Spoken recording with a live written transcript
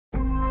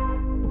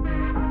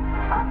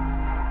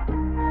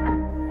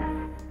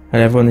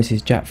Hello everyone, this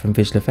is Jack from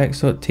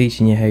VFXHUT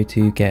teaching you how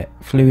to get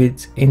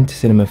fluids into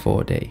Cinema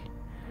 4D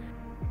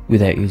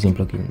without using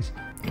plugins.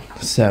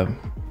 So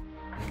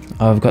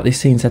I've got this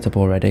scene set up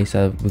already,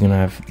 so we're going to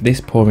have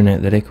this pouring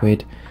out the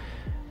liquid.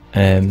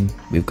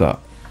 We've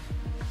got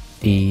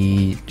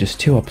just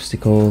two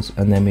obstacles,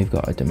 and then we've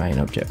got a domain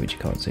object which you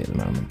can't see at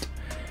the moment.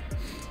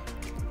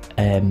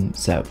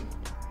 So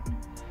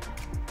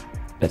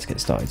let's get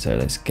started. So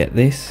let's get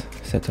this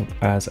set up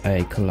as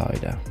a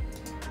collider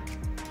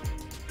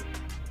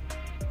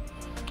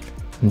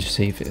and just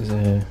see if it's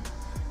a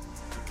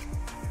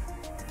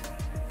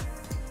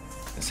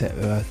set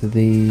both of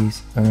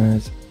these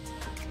as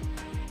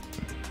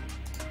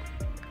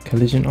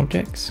collision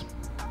objects,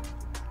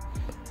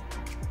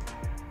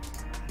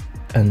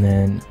 and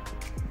then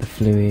the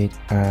fluid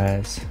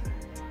as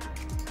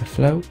a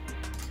flow,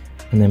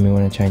 and then we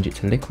want to change it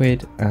to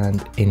liquid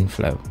and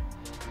inflow.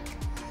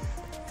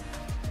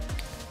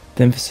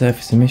 Then for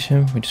surface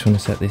emission, we just want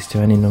to set this to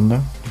any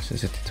number, so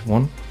set it to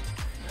 1.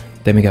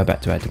 Then we go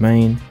back to our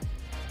domain.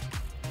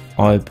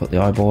 I put the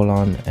eyeball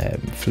on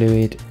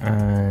fluid,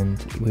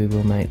 and we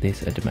will make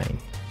this a domain,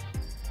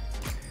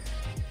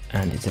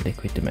 and it's a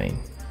liquid domain.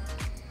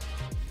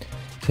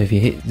 So if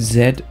you hit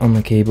Z on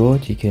the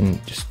keyboard, you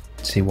can just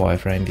see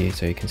wireframe view,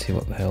 so you can see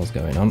what the hell's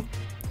going on.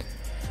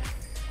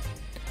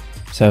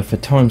 So for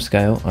time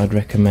scale, I'd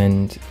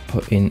recommend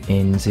putting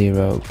in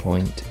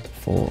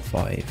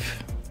 0.45.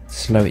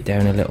 Slow it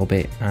down a little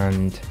bit,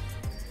 and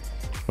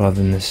rather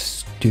than the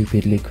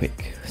stupidly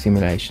quick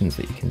simulations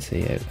that you can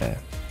see out there.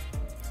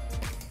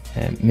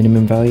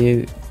 Minimum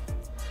value,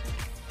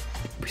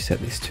 we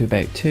set this to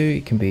about 2.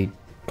 It can be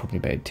probably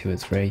about 2 or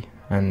 3,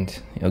 and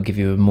it'll give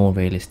you a more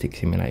realistic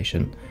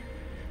simulation.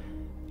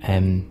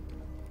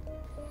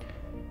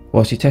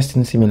 Whilst you're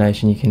testing the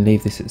simulation, you can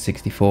leave this at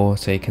 64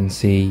 so you can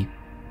see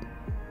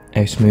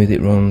how smooth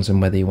it runs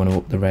and whether you want to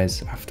up the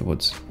res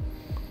afterwards.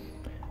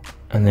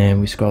 And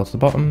then we scroll to the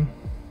bottom,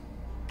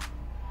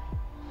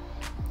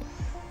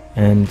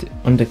 and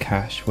under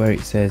cache where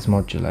it says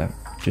modular,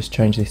 just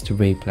change this to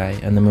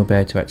replay, and then we'll be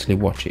able to actually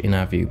watch it in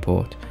our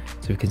viewport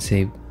so we can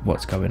see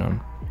what's going on.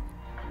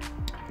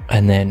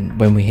 And then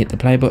when we hit the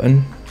play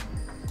button,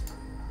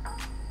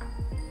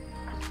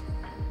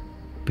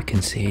 we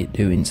can see it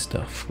doing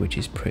stuff, which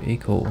is pretty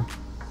cool.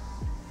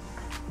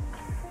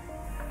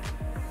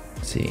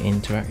 See it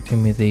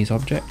interacting with these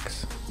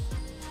objects,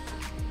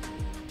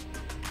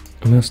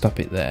 and we'll stop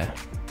it there.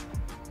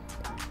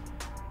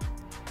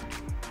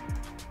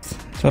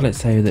 So let's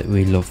say that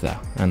we love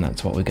that, and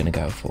that's what we're going to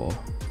go for.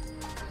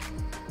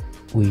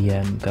 We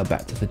go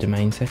back to the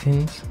domain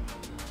settings,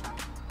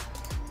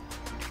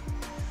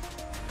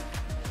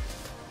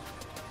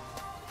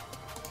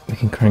 we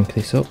can crank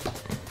this up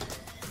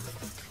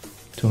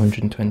to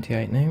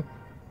 128 now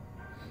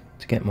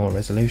to get more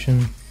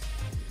resolution.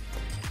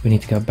 We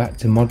need to go back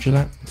to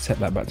modular, set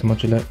that back to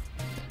modular,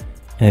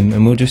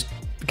 and we'll just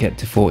get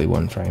to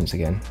 41 frames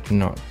again,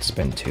 not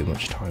spend too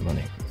much time on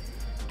it.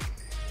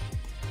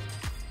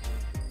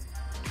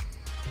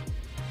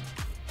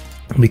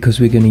 Because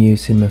we're going to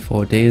use Cinema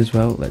 4D as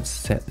well, let's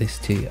set this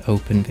to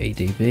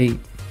OpenVDB.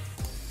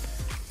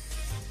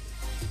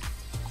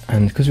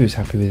 And because we was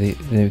happy with it,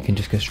 then we can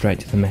just go straight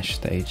to the mesh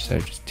stage. So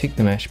just tick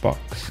the mesh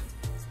box,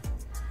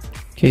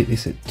 keep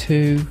this at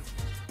 2.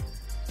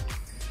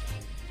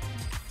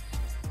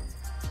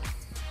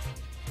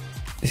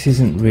 This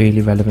isn't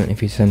really relevant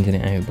if you're sending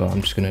it out, but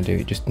I'm just going to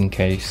do it just in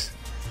case.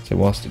 So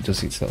whilst it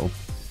does its little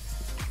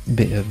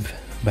bit of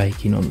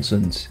baking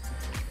nonsense,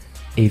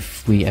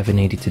 if we ever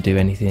needed to do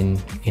anything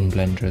in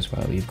Blender as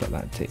well, you've got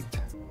that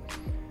ticked.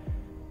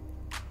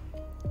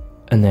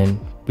 And then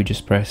we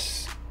just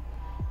press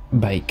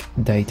bake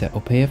data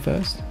up here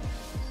first.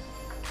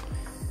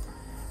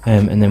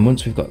 And then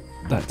once we've got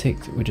that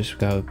ticked, we just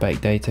go bake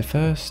data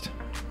first.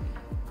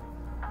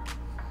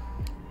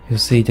 You'll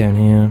see down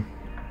here,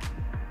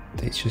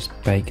 it's just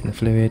baking the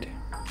fluid.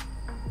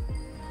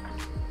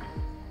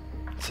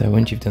 So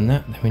once you've done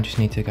that, then we just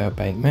need to go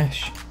bake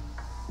mesh.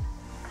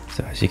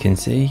 So as you can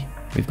see,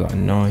 we've got a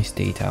nice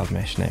detailed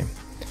mesh now.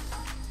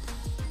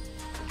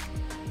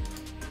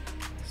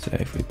 So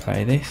if we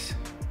play this,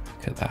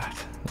 look at that,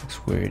 looks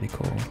really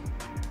cool.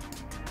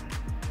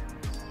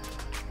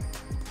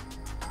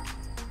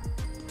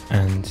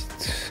 And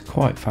it's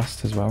quite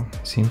fast as well,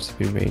 seems to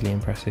be really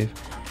impressive.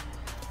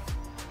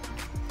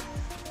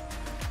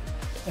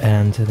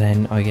 And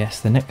then I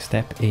guess the next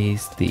step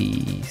is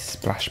the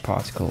splash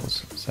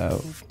particles.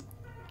 So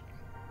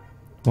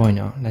why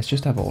not? Let's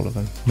just have all of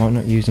them. Might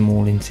not use them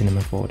all in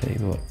Cinema 4D,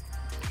 but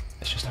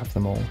let's just have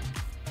them all.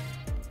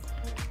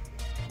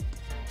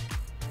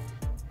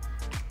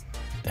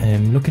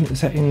 Looking at the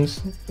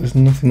settings, there's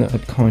nothing that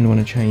I'd kind of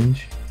want to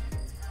change.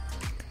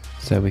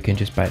 So we can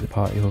just bake the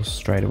particles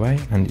straight away,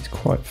 and it's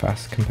quite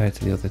fast compared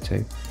to the other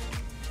two.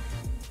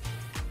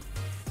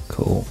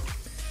 Cool.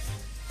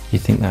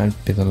 You'd think that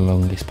would be the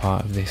longest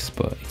part of this,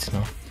 but it's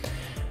not.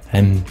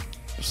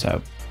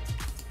 So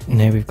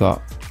now we've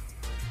got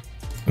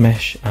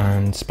mesh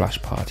and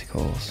splash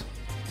particles.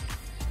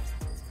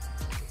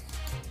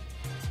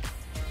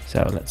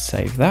 So let's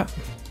save that.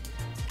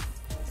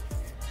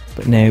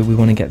 But now we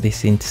want to get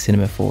this into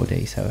Cinema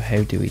 4D, so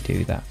how do we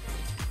do that?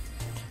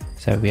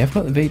 So we have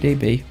got the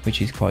VDB,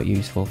 which is quite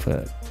useful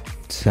for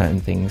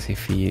certain things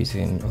if you're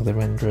using other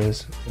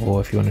renderers,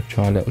 or if you want to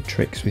try little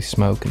tricks with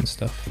smoke and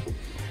stuff.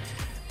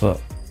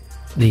 But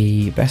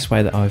the best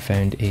way that I've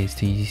found is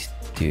to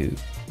do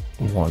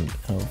one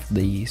of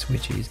these,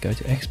 which is go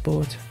to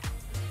export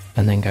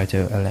and then go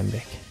to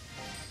Alembic.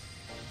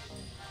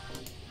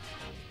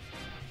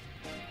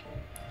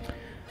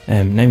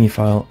 Name your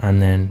file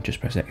and then just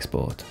press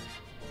export.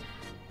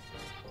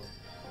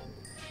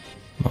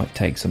 Might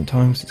take some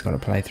time, so it's got to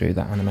play through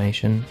that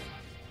animation.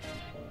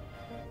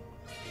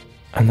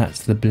 And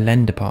that's the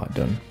Blender part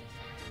done.